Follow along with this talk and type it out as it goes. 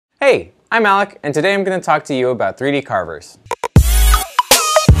I'm Alec, and today I'm going to talk to you about 3D carvers.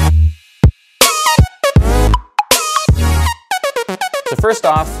 So first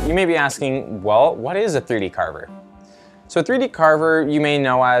off, you may be asking, well, what is a 3D carver? So a 3D carver you may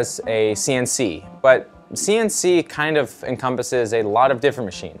know as a CNC, but CNC kind of encompasses a lot of different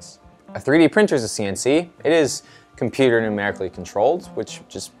machines. A 3D printer is a CNC. It is computer numerically controlled, which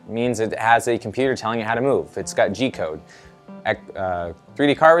just means it has a computer telling you how to move. It's got G-code.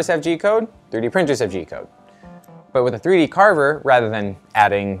 3D carvers have G-code, 3D printers have G-code. But with a 3D carver, rather than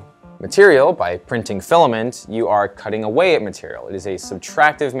adding material by printing filament, you are cutting away at material. It is a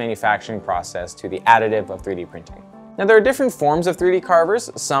subtractive manufacturing process to the additive of 3D printing. Now there are different forms of 3D carvers.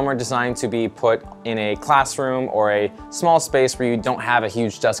 Some are designed to be put in a classroom or a small space where you don't have a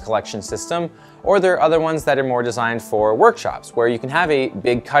huge dust collection system, or there are other ones that are more designed for workshops where you can have a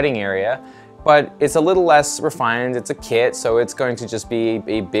big cutting area, but it's a little less refined. It's a kit, so it's going to just be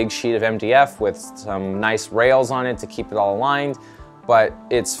a big sheet of MDF with some nice rails on it to keep it all aligned, but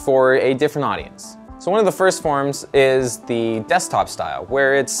it's for a different audience. So one of the first forms is the desktop style,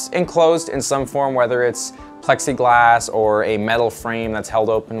 where it's enclosed in some form, whether it's plexiglass or a metal frame that's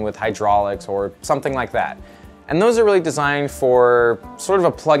held open with hydraulics or something like that. And those are really designed for sort of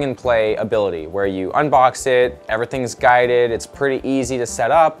a plug and play ability where you unbox it, everything's guided, it's pretty easy to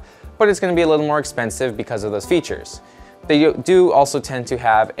set up, but it's going to be a little more expensive because of those features. They do also tend to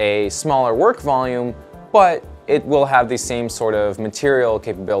have a smaller work volume, but it will have the same sort of material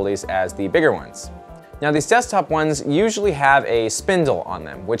capabilities as the bigger ones. Now these desktop ones usually have a spindle on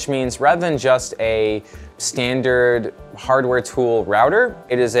them, which means rather than just a standard hardware tool router,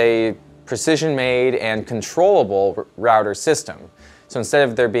 it is a precision-made and controllable router system. So instead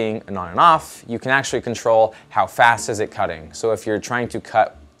of there being an on and off, you can actually control how fast is it cutting. So if you're trying to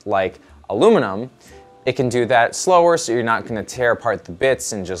cut like aluminum, it can do that slower, so you're not going to tear apart the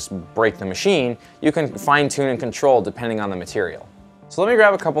bits and just break the machine. You can fine-tune and control depending on the material. So let me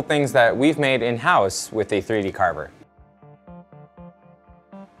grab a couple things that we've made in-house with a 3D carver.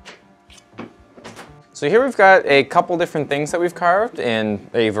 So here we've got a couple different things that we've carved in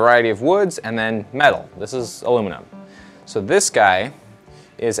a variety of woods and then metal. This is aluminum. So this guy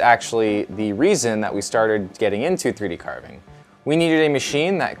is actually the reason that we started getting into 3D carving. We needed a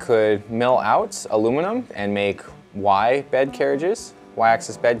machine that could mill out aluminum and make Y-axis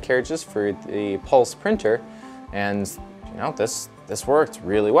bed carriages for the pulse printer, and you know, this worked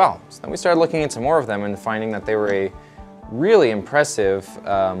really well. So then we started looking into more of them and finding that they were a really impressive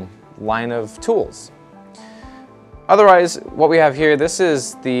line of tools. Otherwise, what we have here, this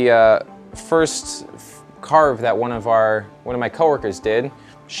is the first carve that one of my coworkers did.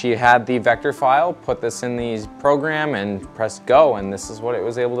 She had the vector file, put this in the program and pressed go, and this is what it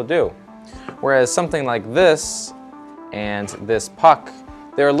was able to do. Whereas something like this and this puck,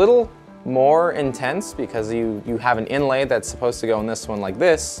 they're a little more intense because you have an inlay that's supposed to go in this one like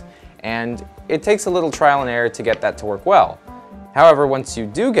this, and it takes a little trial and error to get that to work well. However, once you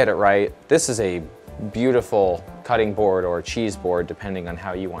do get it right, this is a beautiful cutting board or cheese board depending on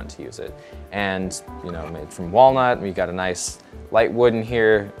how you want to use it. And you know, made from walnut, we got a nice light wood in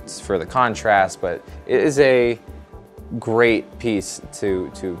here for the contrast, but it is a great piece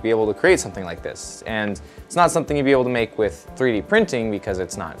to be able to create something like this. And it's not something you'd be able to make with 3D printing because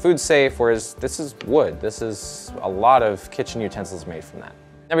it's not food safe, whereas this is wood. This is a lot of kitchen utensils made from that.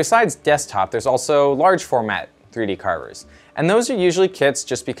 Now besides desktop, there's also large format 3D carvers. And those are usually kits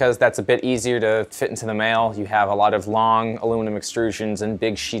just because that's a bit easier to fit into the mail. You have a lot of long aluminum extrusions and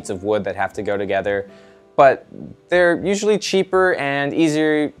big sheets of wood that have to go together. But they're usually cheaper and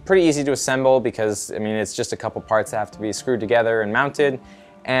pretty easy to assemble because, I mean, it's just a couple parts that have to be screwed together and mounted.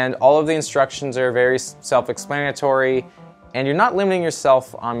 And all of the instructions are very self-explanatory, and you're not limiting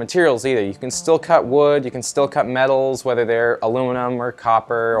yourself on materials either. You can still cut wood, you can still cut metals, whether they're aluminum or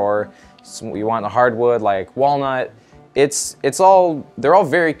copper, or you want a hardwood like walnut. They're all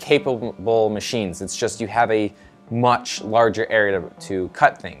very capable machines. It's just you have a much larger area to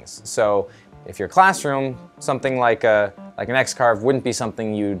cut things. So if your classroom, something like an X-Carve wouldn't be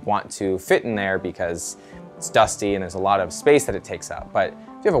something you'd want to fit in there because it's dusty and there's a lot of space that it takes up. But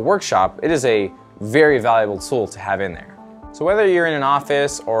if you have a workshop, it is a very valuable tool to have in there. So whether you're in an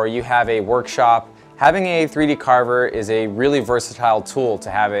office or you have a workshop, having a 3D carver is a really versatile tool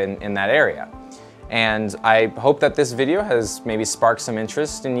to have in that area. And I hope that this video has maybe sparked some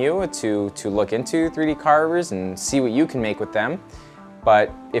interest in you to look into 3D carvers and see what you can make with them.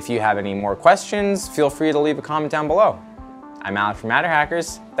 But if you have any more questions, feel free to leave a comment down below. I'm Alec from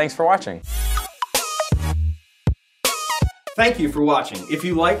MatterHackers. Thanks for watching. Thank you for watching. If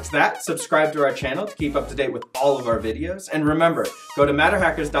you liked that, subscribe to our channel to keep up to date with all of our videos. And remember, go to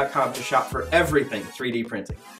MatterHackers.com to shop for everything 3D printing.